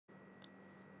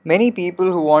Many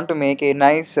people who want to make a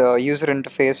nice user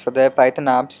interface for their Python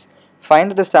apps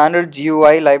find that the standard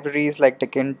GUI libraries like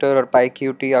Tkinter or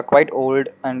PyQt are quite old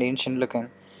and ancient looking.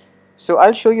 So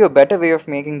I'll show you a better way of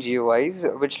making GUIs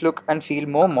which look and feel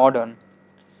more modern.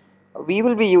 We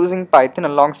will be using Python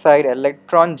alongside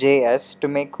ElectronJS to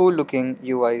make cool looking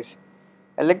UIs.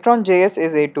 ElectronJS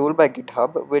is a tool by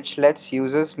GitHub which lets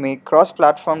users make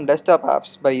cross-platform desktop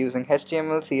apps by using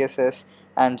HTML, CSS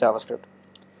and JavaScript.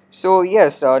 So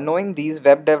yes, knowing these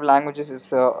web dev languages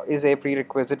is a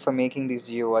prerequisite for making these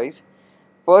GUIs.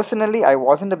 Personally, I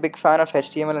wasn't a big fan of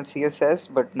HTML and CSS,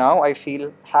 but now I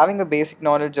feel having a basic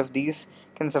knowledge of these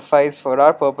can suffice for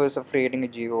our purpose of creating a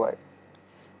GUI.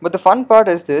 But the fun part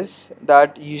is this,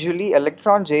 that usually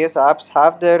Electron.js apps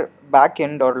have their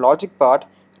backend or logic part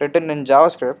written in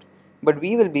JavaScript, but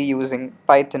we will be using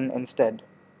Python instead.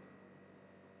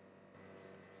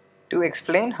 To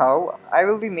explain how, I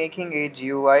will be making a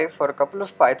GUI for a couple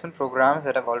of Python programs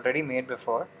that I've already made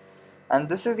before, and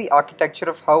this is the architecture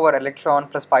of how our Electron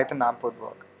plus Python app would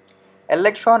work.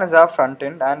 Electron is our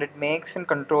frontend and it makes and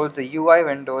controls the UI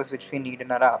windows which we need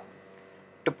in our app.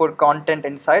 To put content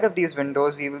inside of these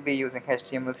windows, we will be using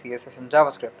HTML, CSS, and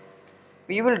JavaScript.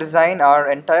 We will design our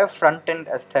entire front-end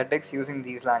aesthetics using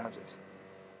these languages.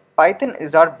 Python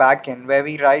is our backend where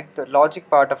we write the logic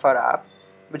part of our app,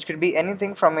 which could be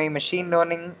anything from a machine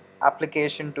learning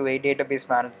application to a database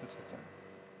management system.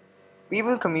 We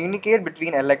will communicate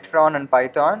between Electron and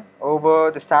Python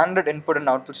over the standard input and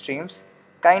output streams,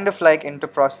 kind of like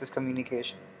inter-process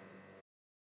communication.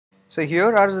 So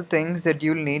here are the things that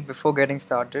you'll need before getting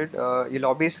started. You'll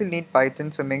obviously need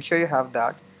Python, so make sure you have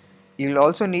that. You'll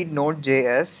also need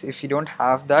Node.js. If you don't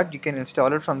have that, you can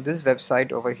install it from this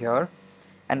website over here.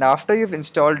 And after you've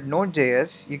installed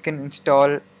Node.js, you can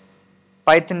install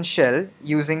Python shell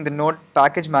using the Node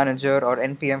package manager or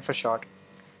npm for short.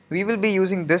 We will be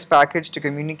using this package to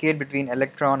communicate between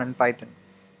Electron and Python.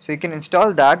 So you can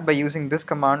install that by using this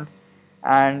command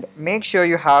and make sure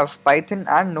you have Python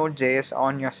and Node.js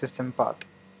on your system path.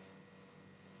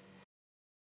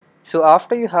 So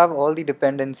after you have all the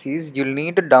dependencies, you'll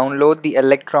need to download the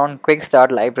Electron Quick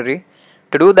Start library.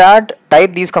 To do that,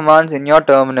 type these commands in your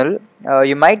terminal.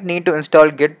 You might need to install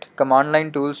Git command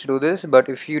line tools to do this, but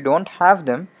if you don't have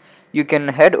them, you can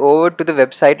head over to the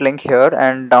website link here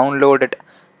and download it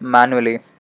manually.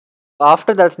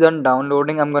 After that's done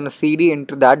downloading, I'm going to cd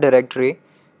into that directory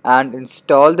and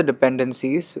install the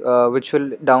dependencies which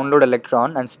will download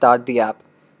Electron and start the app.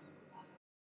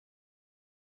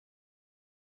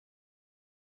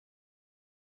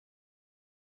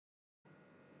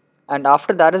 And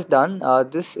after that is done,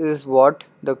 this is what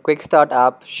the quick start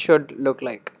app should look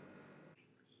like.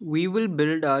 We will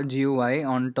build our GUI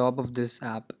on top of this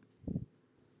app.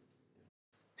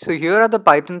 So here are the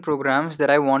Python programs that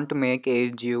I want to make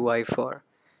a GUI for.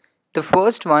 The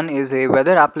first one is a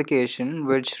weather application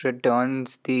which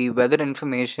returns the weather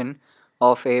information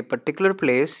of a particular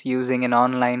place using an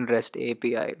online REST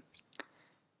API.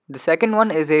 The second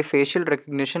one is a facial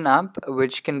recognition app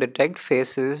which can detect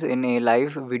faces in a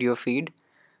live video feed,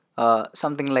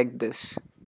 something like this.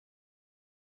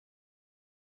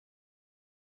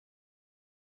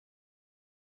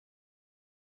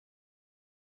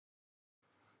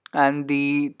 And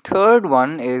the third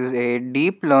one is a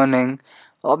deep learning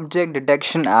object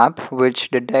detection app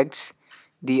which detects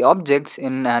the objects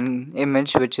in an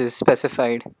image which is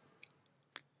specified.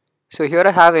 So here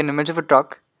I have an image of a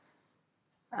truck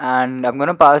and I'm going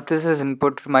to pass this as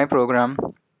input to my program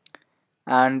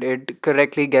and it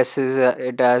correctly guesses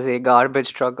it as a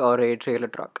garbage truck or a trailer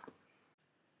truck.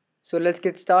 So let's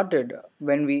get started.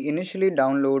 When we initially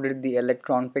downloaded the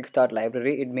Electron Pickstart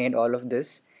library, it made all of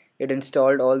this. It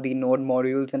installed all the node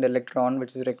modules and Electron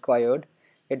which is required.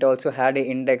 It also had a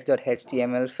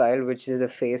index.html file which is the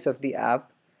face of the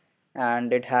app,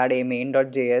 and it had a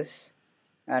main.js,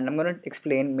 and I'm going to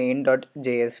explain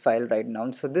main.js file right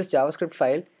now. So this JavaScript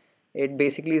file, it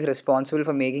basically is responsible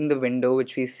for making the window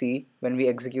which we see when we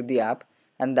execute the app,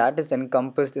 and that is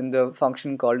encompassed in the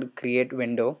function called create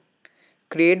window.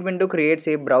 Create window creates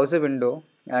a browser window,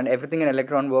 and everything in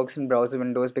Electron works in browser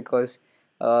windows because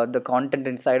the content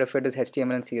inside of it is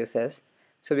HTML and CSS.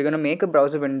 So we're going to make a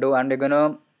browser window and we're going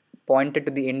to point it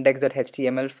to the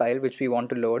index.html file which we want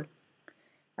to load,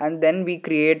 and then we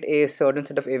create a certain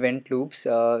set of event loops.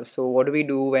 So what do we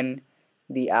do when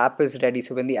the app is ready?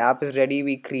 So when the app is ready,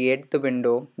 we create the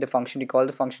window, the function, we call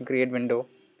the function create window,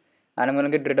 and I'm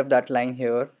going to get rid of that line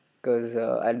here because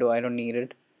I don't need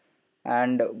it.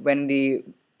 And when the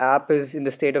app is in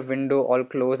the state of window all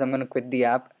closed, I'm going to quit the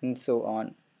app, and so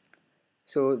on.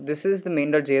 So this is the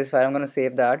main.js file. I'm going to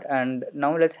save that, and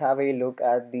now let's have a look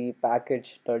at the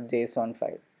package.json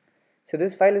file. So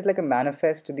this file is like a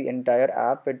manifest to the entire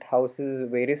app. It houses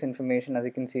various information, as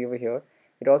you can see over here.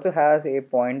 It also has a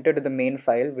pointer to the main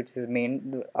file, which is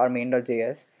our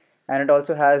main.js, and it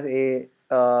also has a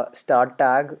start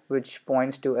tag which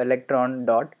points to electron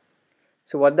dot.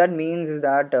 So what that means is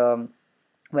that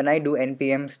when I do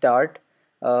npm start,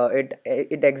 it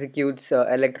executes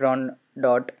electron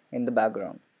dot in the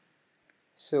background.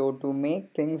 So to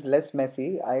make things less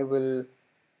messy, I will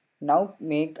now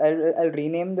I'll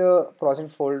rename the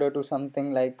project folder to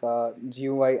something like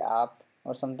GUI app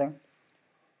or something,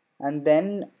 and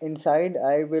then inside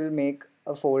I will make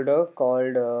a folder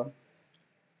called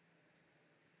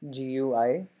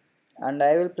GUI, and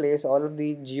I will place all of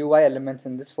the GUI elements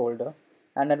in this folder,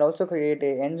 and I'll also create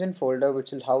a engine folder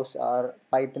which will house our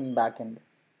Python backend.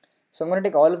 So I'm going to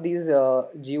take all of these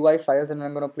GUI files and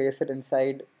I'm going to place it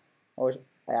inside, or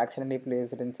I accidentally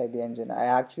placed it inside the engine.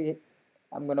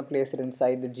 I'm going to place it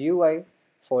inside the GUI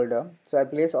folder. So I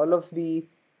place all of the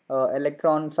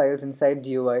Electron files inside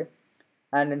GUI,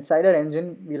 and inside our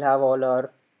engine we'll have all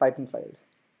our Python files.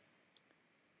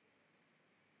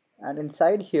 And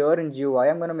inside here in GUI,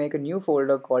 I'm going to make a new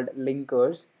folder called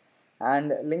linkers,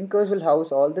 and linkers will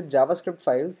house all the JavaScript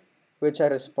files which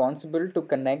are responsible to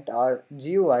connect our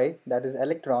GUI, that is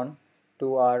Electron,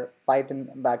 to our Python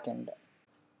backend.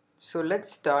 So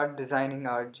let's start designing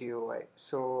our GUI.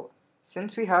 So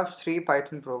since we have three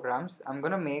Python programs, I'm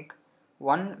going to make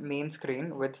one main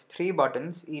screen with three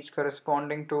buttons, each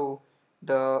corresponding to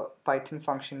the Python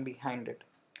function behind it.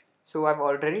 So I've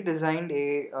already designed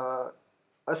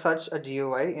such a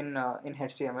GUI in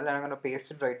HTML, and I'm going to paste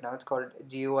it right now. It's called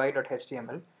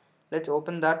GUI.html. Let's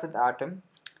open that with Atom,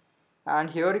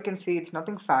 and here you can see it's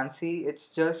nothing fancy. It's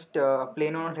just a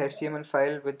plain old HTML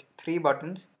file with three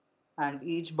buttons, and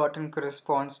each button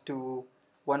corresponds to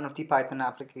one of the Python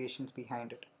applications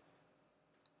behind it.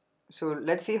 So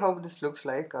let's see how this looks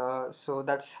like. So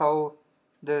that's how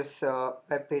this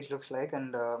web page looks like,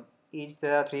 and each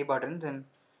there are three buttons, and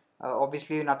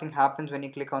obviously nothing happens when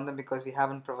you click on them because we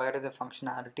haven't provided the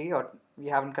functionality, or we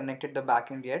haven't connected the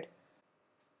backend yet.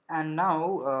 And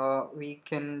now we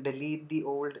can delete the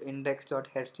old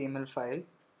index.html file,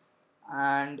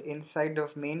 and inside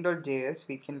of main.js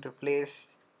we can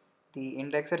replace the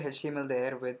index.html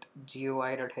there with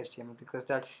GUI.html because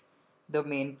that's the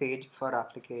main page for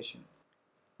application.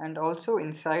 And also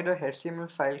inside a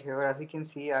HTML file here, as you can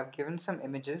see, I've given some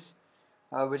images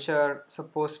which are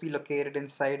supposed to be located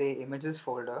inside a images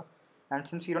folder. And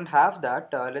since we don't have that,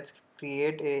 let's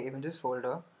create a images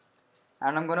folder.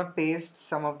 And I'm gonna paste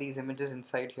some of these images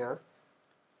inside here.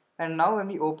 And now when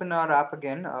we open our app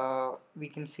again, we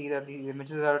can see that these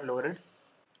images are loaded.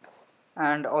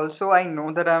 And also I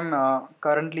know that I'm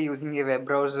currently using a web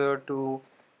browser to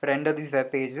render these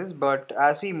web pages, but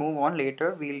as we move on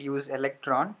later we'll use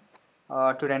Electron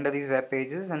to render these web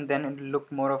pages, and then it'll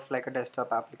look more of like a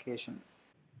desktop application.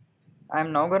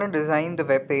 I'm now going to design the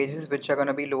web pages which are going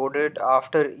to be loaded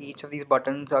after each of these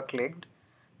buttons are clicked.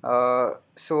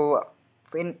 So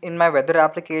in my weather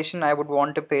application I would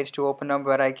want a page to open up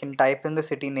where I can type in the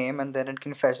city name and then it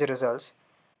can fetch the results.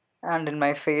 And in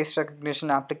my face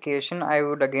recognition application, I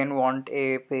would again want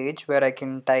a page where I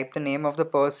can type the name of the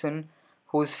person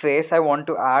whose face I want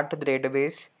to add to the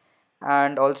database,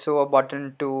 and also a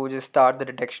button to just start the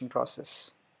detection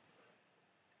process.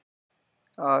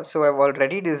 So I've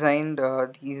already designed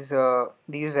these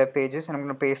web pages, and I'm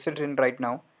going to paste it in right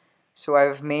now. So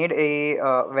I've made a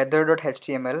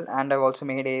weather.html, and I've also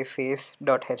made a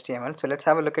face.html. So let's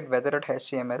have a look at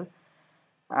weather.html.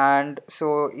 And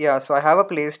so yeah, so I have a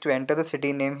place to enter the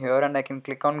city name here, and I can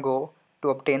click on go to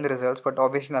obtain the results, but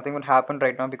obviously nothing will happen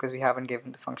right now because we haven't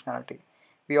given the functionality.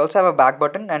 We also have a back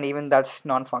button, and even that's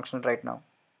non-functional right now.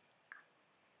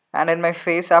 And in my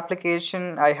face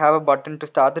application I have a button to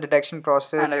start the detection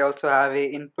process, and I also have a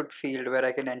input field where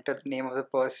I can enter the name of the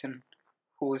person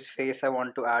whose face I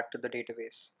want to add to the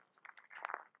database.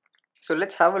 So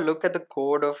let's have a look at the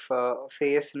code of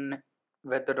face in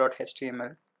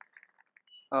weather.html.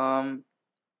 um,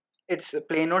 It's a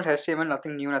plain old HTML,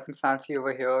 nothing new, nothing fancy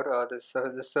over here.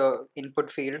 This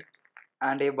input field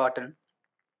and a button.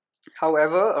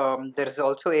 However, there is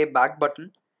also a back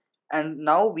button, and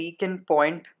now we can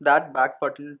point that back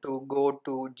button to go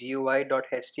to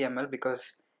GUI.html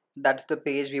because that's the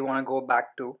page we want to go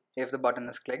back to if the button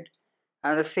is clicked.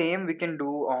 And the same we can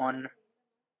do on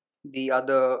the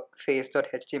other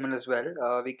face.html as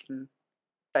well. We can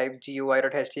type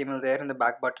GUI.html there in the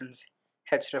back button's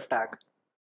href tag.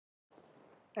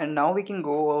 And now we can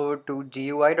go over to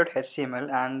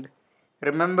GUI.html, and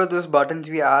Remember those buttons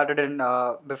we added in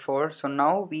before? So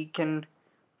now we can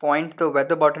point the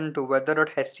weather button to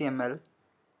weather.html,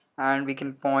 and we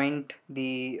can point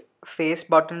the face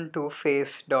button to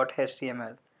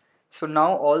face.html. So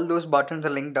now all those buttons are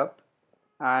linked up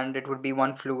and it would be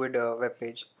one fluid web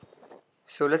page.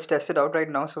 So let's test it out right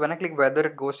now. So when I click weather,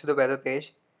 it goes to the weather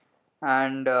page,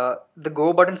 and the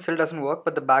go button still doesn't work,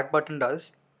 but the back button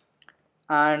does.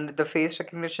 And the face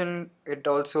recognition, it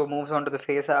also moves on to the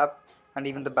face app, and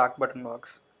even the back button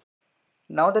works.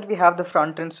 Now that we have the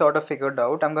front end sort of figured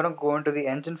out, I'm going to go into the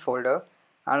engine folder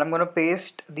and I'm going to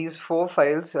paste these four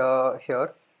files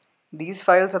here. These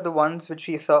files are the ones which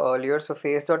we saw earlier. So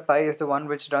face.py is the one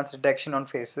which runs detection on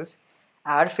faces.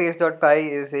 Add face.py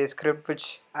is a script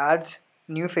which adds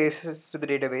new faces to the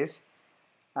database.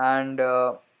 And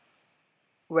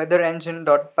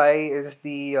weatherengine.py is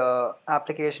the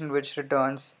application which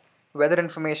returns weather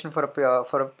information for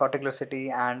a particular city,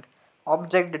 and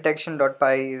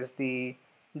object_detection.py is the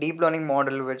deep learning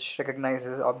model which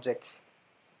recognizes objects.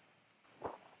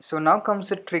 So now comes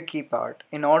the tricky part.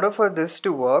 In order for this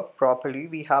to work properly,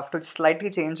 we have to slightly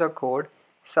change our code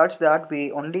such that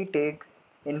we only take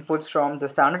inputs from the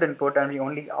standard input and we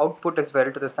only output as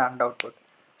well to the standard output,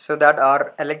 so that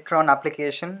our Electron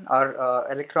application, our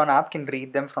Electron app can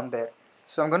read them from there.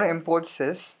 So I'm going to import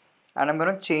sys, and I'm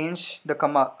going to change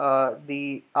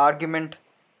the argument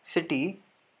city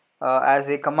as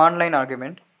a command line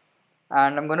argument,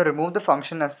 and I'm going to remove the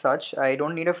function as such. I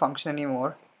don't need a function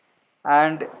anymore,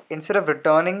 and instead of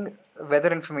returning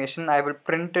weather information, I will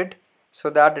print it so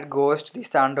that it goes to the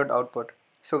standard output.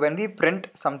 So when we print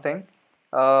something,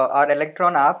 our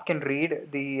Electron app can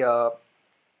read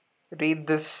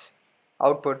this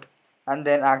output and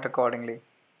then act accordingly.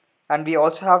 And we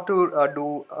also have to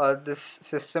do this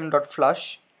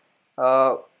system.flush,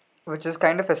 uh, which is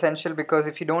kind of essential, because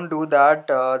if you don't do that,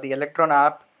 the Electron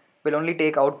app will only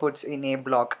take outputs in a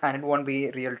block and it won't be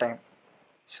real time.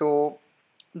 So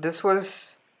this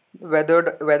was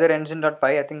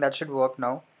weatherengine.py. I think that should work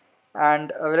now.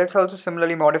 And let's also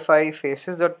similarly modify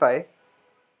faces.py.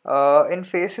 In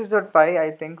faces.py,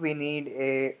 I think we need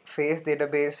a face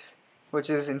database which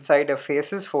is inside a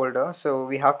faces folder, so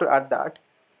we have to add that.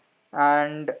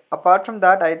 And apart from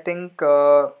that, I think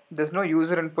there's no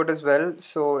user input as well,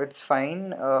 so it's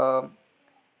fine.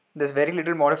 There's very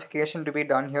little modification to be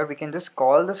done here. We can just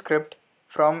call the script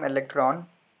from Electron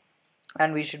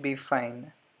and we should be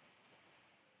fine.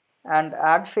 And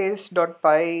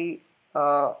addFace.py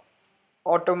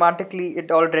automatically,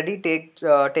 it already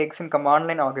takes in command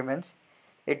line arguments.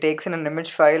 It takes in an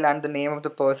image file and the name of the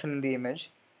person in the image.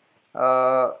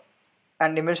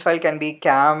 And image file can be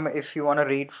cam if you want to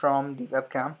read from the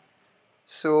webcam.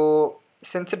 So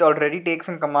since it already takes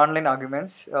in command line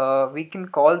arguments, we can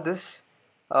call this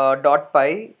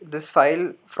 .py, this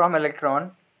file from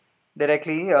Electron,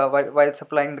 directly while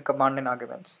supplying the command line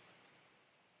arguments.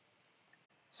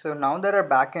 So now that our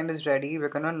backend is ready, we're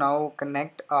gonna now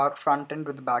connect our front end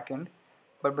with the backend.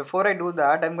 But before I do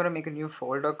that, I'm gonna make a new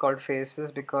folder called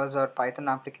faces, because our Python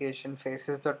application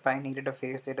faces.py needed a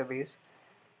face database.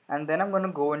 And then I'm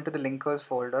gonna go into the linkers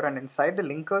folder, and inside the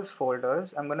linkers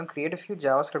folders, I'm gonna create a few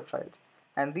JavaScript files.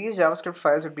 And these JavaScript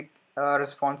files would be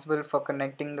responsible for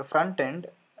connecting the front end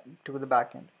to the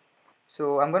backend.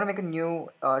 So I'm gonna make a new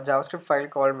JavaScript file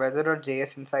called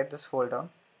weather.js inside this folder.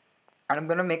 And I'm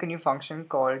going to make a new function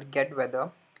called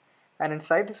getWeather, and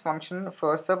inside this function,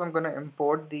 first up, I'm going to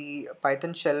import the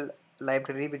Python shell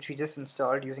library which we just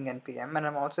installed using npm, and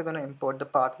I'm also going to import the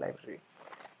path library.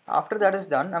 After that is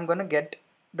done, I'm going to get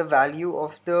the value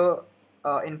of the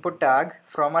input tag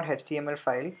from our HTML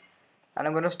file, and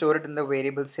I'm going to store it in the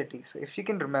variable city. So if you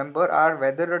can remember, our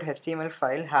weather.html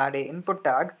file had a input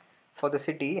tag for the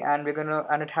city, and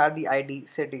it had the ID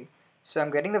city. So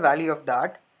I'm getting the value of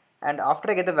that, and after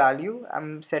I get the value,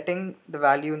 I'm setting the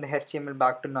value in the HTML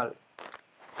back to null.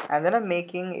 And then I'm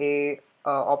making a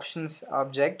options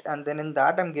object, and then in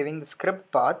that I'm giving the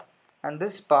script path, and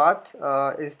this path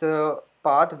is the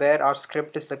path where our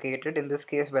script is located, in this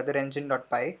case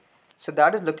weatherengine.py. So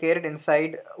that is located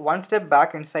inside, one step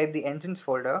back inside the engines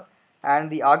folder, and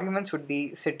the arguments would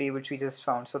be city, which we just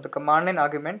found. So the command line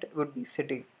argument would be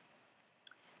city,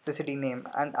 the city name.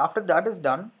 And after that is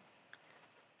done,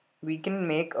 we can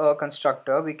make a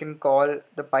constructor. We can call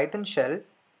the Python shell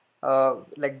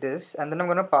like this, and then I'm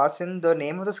going to pass in the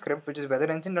name of the script, which is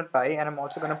weatherengine.py, and I'm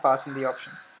also going to pass in the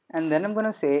options. And then I'm going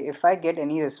to say, if I get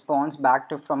any response back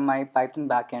from my Python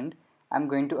backend, I'm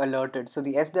going to alert it. So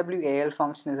the SWAL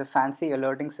function is a fancy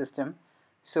alerting system.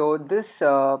 So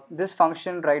this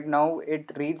function right now,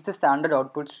 it reads the standard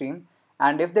output stream,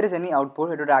 and if there is any output,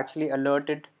 it would actually alert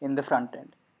it in the front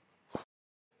end.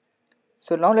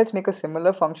 So now let's make a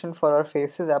similar function for our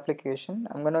faces application.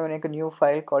 I'm going to make a new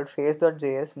file called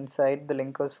face.js inside the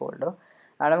linkers folder,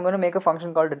 and I'm going to make a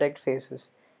function called detect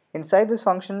faces. Inside this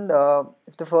function,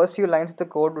 if the first few lines of the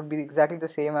code would be exactly the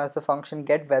same as the function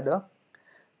get weather,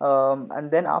 and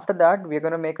then after that we're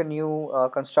going to make a new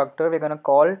constructor. We're going to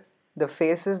call the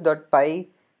faces.py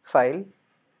file,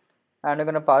 and we're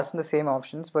going to pass in the same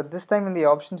options, but this time in the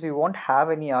options we won't have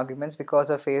any arguments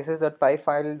because our faces.py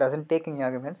file doesn't take any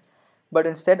arguments, but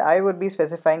instead I would be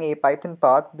specifying a Python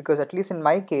path, because at least in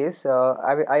my case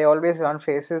I always run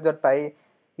faces.py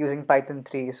using Python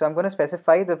 3. So I'm going to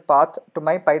specify the path to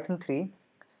my Python 3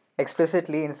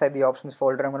 explicitly inside the options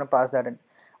folder. I'm going to pass that in.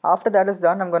 After that is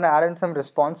done, I'm going to add in some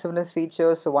responsiveness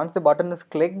features. So once the button is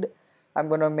clicked, I'm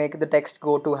going to make the text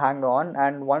go to hang on,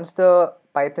 and once the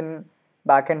Python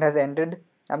backend has ended,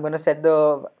 I'm going to set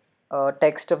the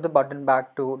text of the button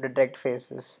back to detect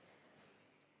faces.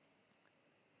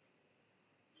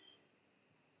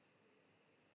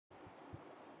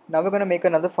 Now we're going to make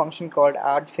another function called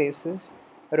add faces.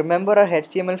 Remember, our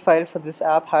HTML file for this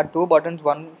app had two buttons,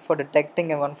 one for detecting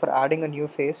and one for adding a new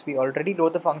face. We already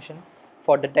wrote the function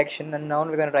for detection, and now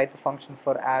we're going to write the function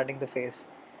for adding the face.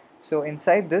 So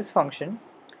inside this function,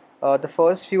 the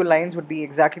first few lines would be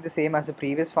exactly the same as the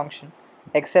previous function,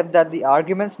 except that the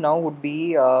arguments now would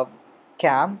be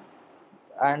cam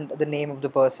and the name of the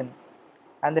person,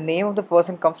 and the name of the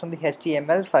person comes from the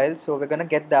HTML file, so we're going to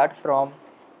get that from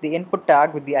the input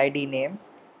tag with the ID name,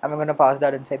 and we're going to pass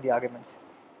that inside the arguments.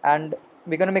 And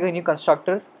we're going to make a new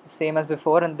constructor same as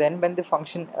before, and then when the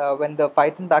function when the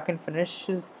Python backend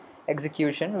finishes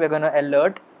execution, we're going to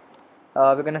alert,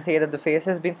 we're going to say that the face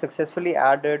has been successfully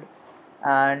added,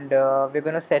 and we're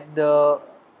going to set the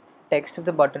text of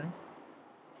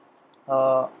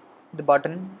uh, the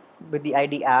button with the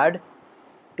ID add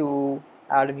to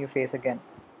add a new face again.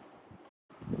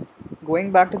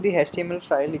 Going back to the HTML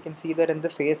file, you can see that in the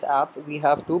face app we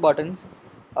have two buttons,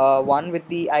 one with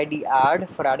the ID add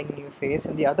for adding a new face,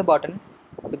 and the other button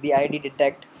with the ID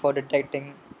detect for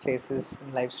detecting faces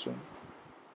in live stream.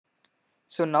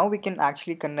 So now we can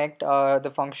actually connect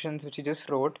the functions which we just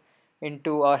wrote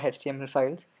into our HTML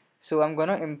files. So I'm going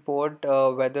to import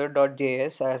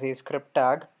weather.js as a script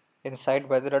tag inside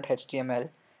weather.html,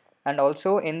 and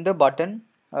also in the button,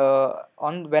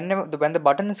 on when the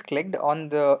button is clicked, on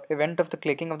the event of the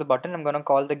clicking of the button, I'm going to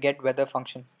call the get weather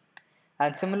function.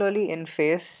 And similarly in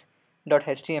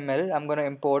face.html, I'm going to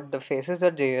import the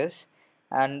faces.js,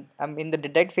 and I'm in the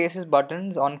detect faces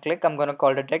buttons on click, I'm going to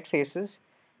call detect faces,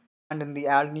 and in the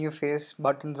add new face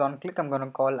buttons on click, I'm going to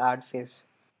call add face.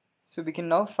 So we can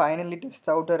now finally test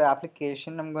out our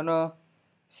application. I'm going to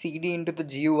cd into the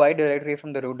GUI directory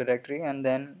from the root directory, and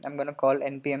then I'm going to call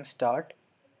npm start,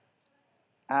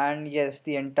 and yes,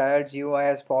 the entire GUI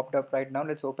has popped up right now.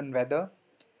 Let's open weather,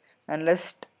 and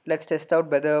let's test out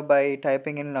weather by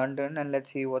typing in London, and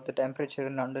let's see what the temperature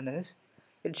in London is.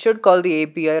 It should call the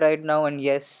API right now, and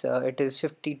yes, it is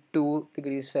 52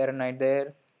 degrees Fahrenheit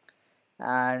there,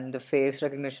 and the face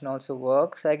recognition also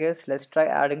works, I guess. Let's try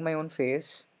adding my own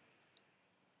face.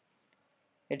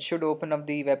 It should open up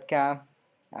the webcam,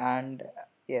 and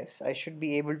yes, I should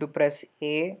be able to press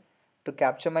A to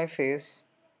capture my face,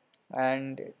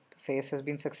 and the face has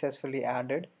been successfully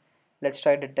added. Let's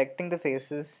try detecting the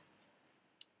faces.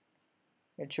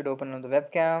 It should open on the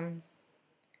webcam,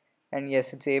 and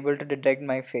yes, it's able to detect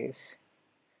my face,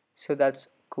 so that's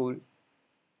cool.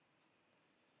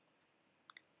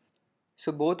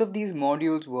 So both of these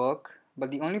modules work,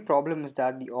 but the only problem is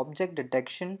that the object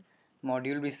detection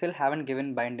module, we still haven't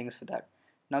given bindings for that.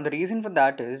 Now the reason for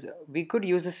that is we could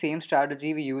use the same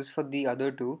strategy we use for the other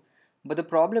two, but the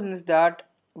problem is that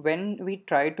when we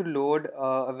try to load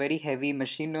a very heavy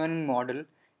machine learning model,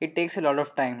 it takes a lot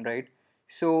of time, right?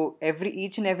 So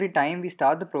each and every time we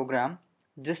start the program,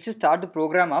 just to start the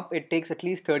program up, it takes at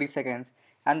least 30 seconds,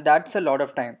 and that's a lot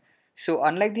of time. So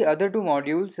unlike the other two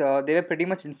modules, they were pretty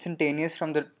much instantaneous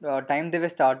from the time they were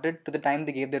started to the time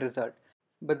they gave the result.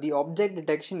 But the object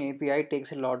detection API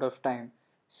takes a lot of time.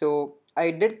 So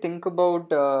I did think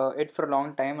about it for a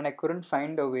long time, and I couldn't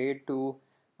find a way to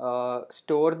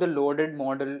store the loaded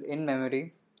model in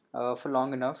memory for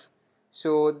long enough.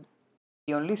 So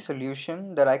the only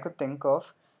solution that I could think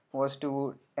of was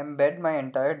to embed my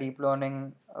entire deep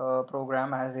learning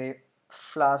program as a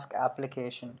Flask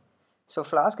application. So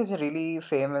Flask is a really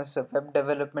famous web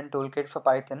development toolkit for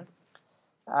Python,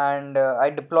 and I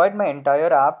deployed my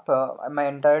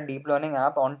entire deep learning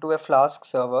app onto a Flask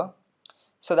server.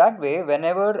 So that way,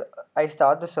 whenever I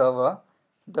start the server,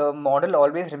 the model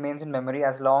always remains in memory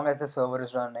as long as the server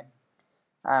is running.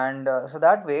 And so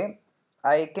that way,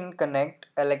 I can connect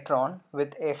Electron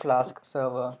with a Flask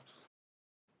server.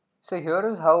 So here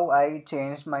is how I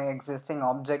changed my existing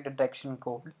object detection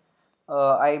code.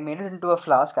 I made it into a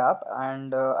Flask app,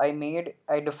 and I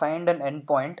defined an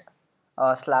endpoint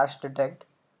slash detect,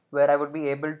 where I would be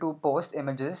able to post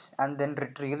images and then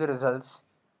retrieve the results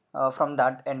from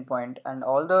that endpoint, and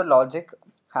all the logic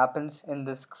happens in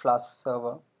this Flask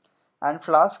server. And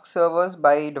Flask servers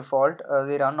by default,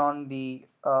 they run on the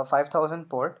 5000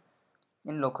 port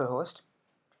in localhost.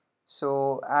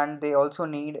 So, and they also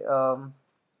need a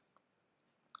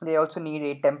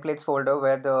templates folder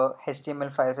where the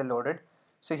HTML files are loaded.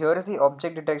 So here is the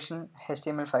object detection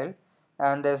HTML file,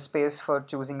 and there's space for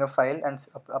choosing a file and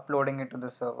uploading it to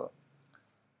the server.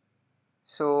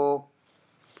 So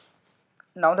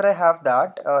now that I have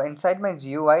that, inside my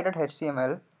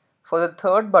GUI.html, for the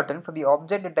third button, for the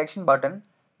object detection button,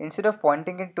 instead of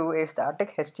pointing it to a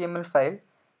static HTML file,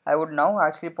 I would now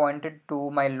actually point it to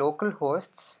my local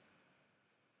host's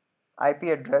IP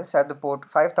address at the port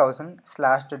 5000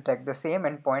 slash detect, the same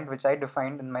endpoint which I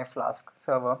defined in my Flask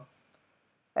server.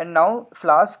 And now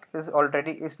Flask is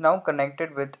now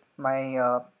connected with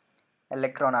my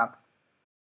Electron app.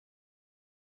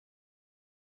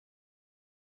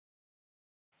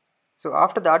 So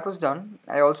after that was done,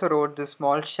 I also wrote this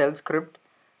small shell script,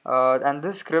 and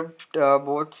this script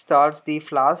both starts the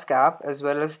Flask app as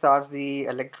well as starts the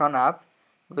Electron app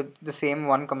with the same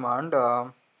one command.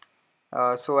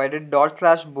 So I did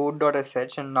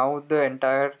 /boot.sh, and now the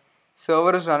entire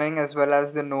server is running as well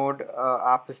as the node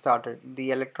app is started. The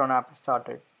Electron app is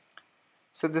started.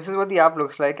 So this is what the app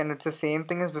looks like, and it's the same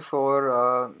thing as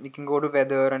before. You can go to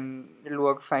weather and it'll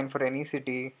work fine for any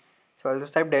city. So I'll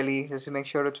just type Delhi just to make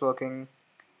sure it's working,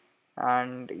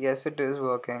 and yes, it is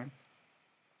working.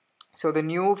 So the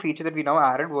new feature that we now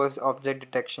added was object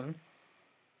detection,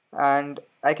 and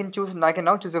I can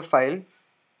now choose a file,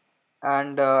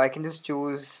 and I can just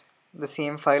choose the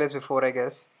same file as before, I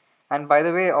guess. And by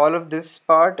the way, all of this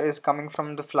part is coming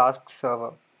from the Flask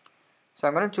server. So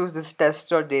I'm going to choose this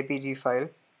test.jpg file,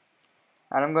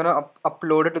 and I'm going to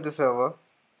upload it to the server,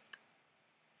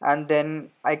 and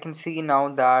then I can see now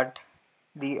that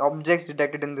the objects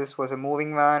detected in this was a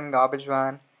moving van, garbage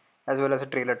van, as well as a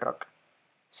trailer truck.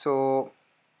 So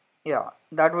yeah,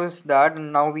 that was that,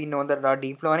 and now we know that our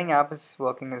deep learning app is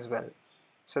working as well.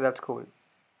 So that's cool.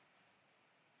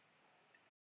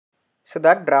 So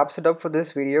that wraps it up for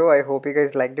this video. I hope you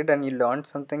guys liked it and you learned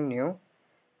something new,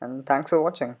 and thanks for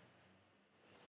watching.